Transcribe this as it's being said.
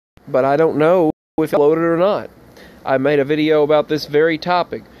but I don't know if it's uploaded or not. I made a video about this very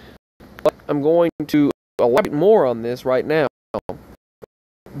topic, but I'm going to elaborate more on this right now.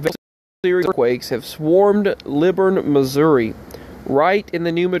 Series of earthquakes have swarmed Liburn, Missouri, right in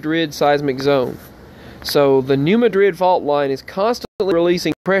the New Madrid seismic zone. So the New Madrid fault line is constantly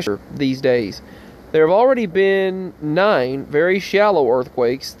releasing pressure these days. There have already been 9 very shallow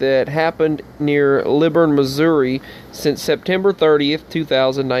earthquakes that happened near Liburn, Missouri since September 30th,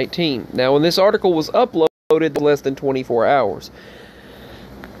 2019. Now, when this article was uploaded, less than 24 hours.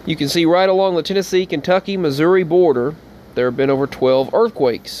 You can see right along the Tennessee, Kentucky, Missouri border, there have been over 12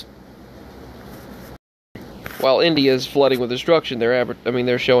 earthquakes. While India is flooding with destruction,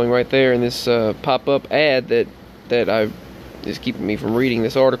 they're showing right there in this pop-up ad that is keeping me from reading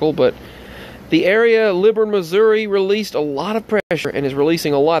this article. But the area, Liburn, Missouri, released a lot of pressure and is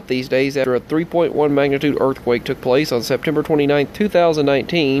releasing a lot these days after a 3.1 magnitude earthquake took place on September 29,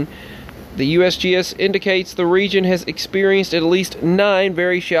 2019. The USGS indicates the region has experienced at least 9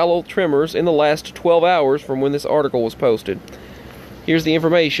 very shallow tremors in the last 12 hours from when this article was posted. Here's the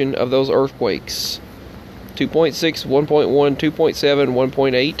information of those earthquakes. 2.6, 1.1, 2.7,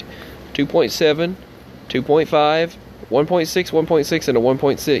 1.8, 2.7, 2.5, 1.6, 1.6, and a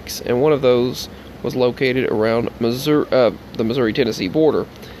 1.6. And one of those was located around the Missouri-Tennessee border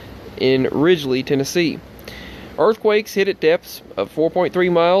in Ridgely, Tennessee. Earthquakes hit at depths of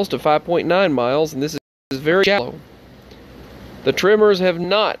 4.3 miles to 5.9 miles, and this is very shallow. The tremors have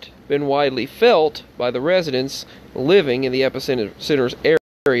not been widely felt by the residents living in the epicenter's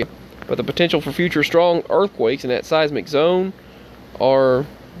area, but the potential for future strong earthquakes in that seismic zone are,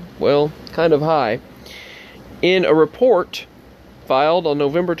 well, kind of high. In a report filed on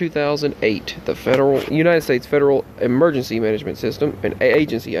November 2008, the United States Federal Emergency Management System, an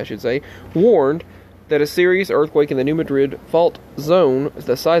agency I should say, warned that a serious earthquake in the New Madrid fault zone,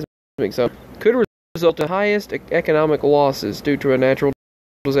 the seismic zone, could result in the highest economic losses due to a natural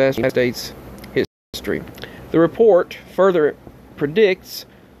disaster in the United States history. The report further predicts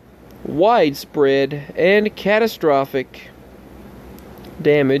widespread and catastrophic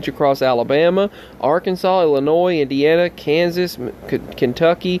damage across Alabama, Arkansas, Illinois, Indiana, Kansas,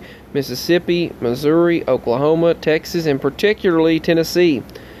 Kentucky, Mississippi, Missouri, Oklahoma, Texas, and particularly Tennessee.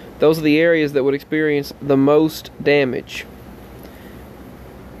 Those are the areas that would experience the most damage.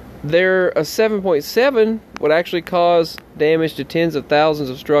 A 7.7 would actually cause damage to tens of thousands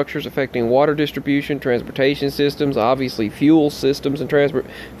of structures affecting water distribution, transportation systems, obviously fuel systems and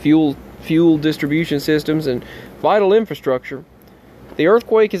fuel distribution systems, and vital infrastructure. The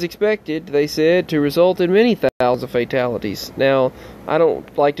earthquake is expected, they said, to result in many thousands of fatalities. Now, I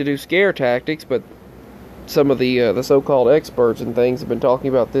don't like to do scare tactics, but some of the so-called experts and things have been talking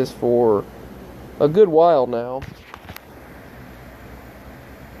about this for a good while now.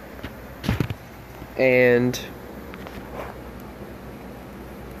 And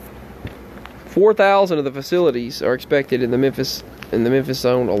 4,000 of the facilities are expected in the Memphis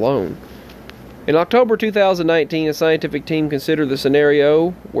zone alone. In October 2019, a scientific team considered the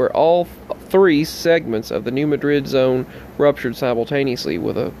scenario where all 3 segments of the New Madrid zone ruptured simultaneously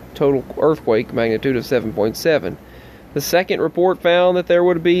with a total earthquake magnitude of 7.7. The second report found that there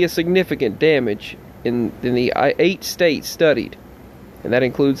would be a significant damage in the 8 states studied, and that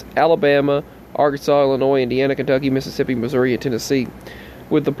includes Alabama, Arkansas, Illinois, Indiana, Kentucky, Mississippi, Missouri, and Tennessee,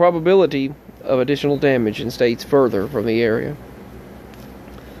 with the probability of additional damage in states further from the area.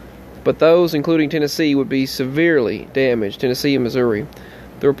 But those, including Tennessee, would be severely damaged, Tennessee and Missouri.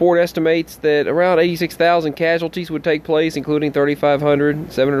 The report estimates that around 86,000 casualties would take place, including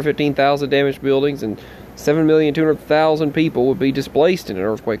 3,500, 715,000 damaged buildings, and 7,200,000 people would be displaced in an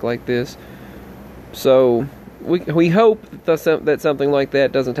earthquake like this. So we hope that something like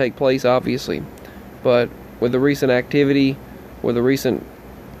that doesn't take place, obviously. But with the recent activity, with the recent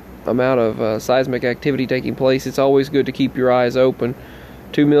amount of seismic activity taking place, it's always good to keep your eyes open.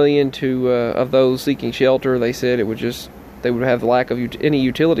 2 million of those seeking shelter, they said they would have the lack of any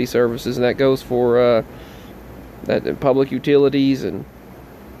utility services, and that goes for public utilities and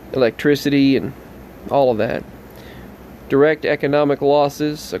electricity and all of that. Direct economic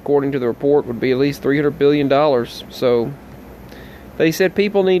losses, according to the report, would be at least $300 billion. So they said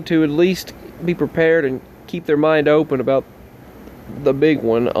people need to at least be prepared and keep their mind open about the big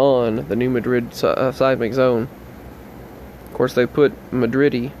one on the New Madrid seismic zone. Of course, they put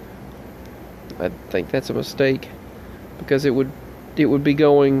Madrid-y. I think that's a mistake, because it would be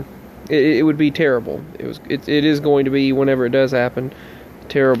going. It would be terrible. It is going to be, whenever it does happen,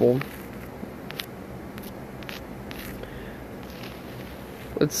 terrible.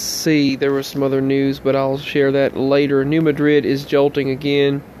 Let's see, there was some other news, but I'll share that later. New Madrid is jolting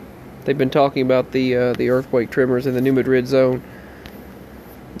again. they've been talking about the earthquake tremors in the New Madrid zone.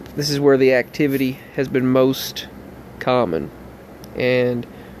 This is where the activity has been most common, and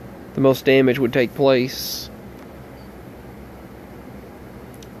the most damage would take place.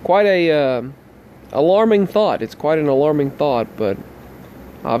 Quite a alarming thought. It's quite an alarming thought, but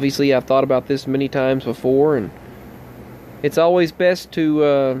obviously I've thought about this many times before, and it's always best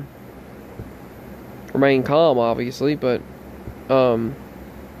to remain calm, obviously, but I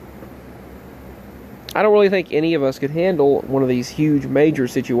don't really think any of us could handle one of these huge major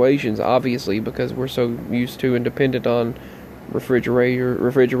situations, obviously, because we're so used to and dependent on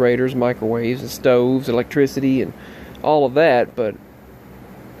refrigerators, microwaves, and stoves, electricity, and all of that,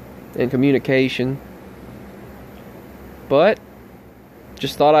 and communication. But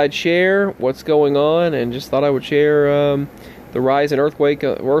just thought I'd share what's going on, and just thought I would share the rise in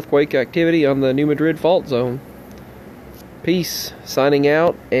earthquake activity on the New Madrid fault zone. Peace. Signing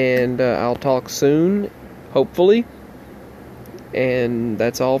out, and I'll talk soon, hopefully. And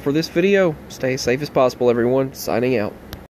that's all for this video. Stay as safe as possible, everyone. Signing out.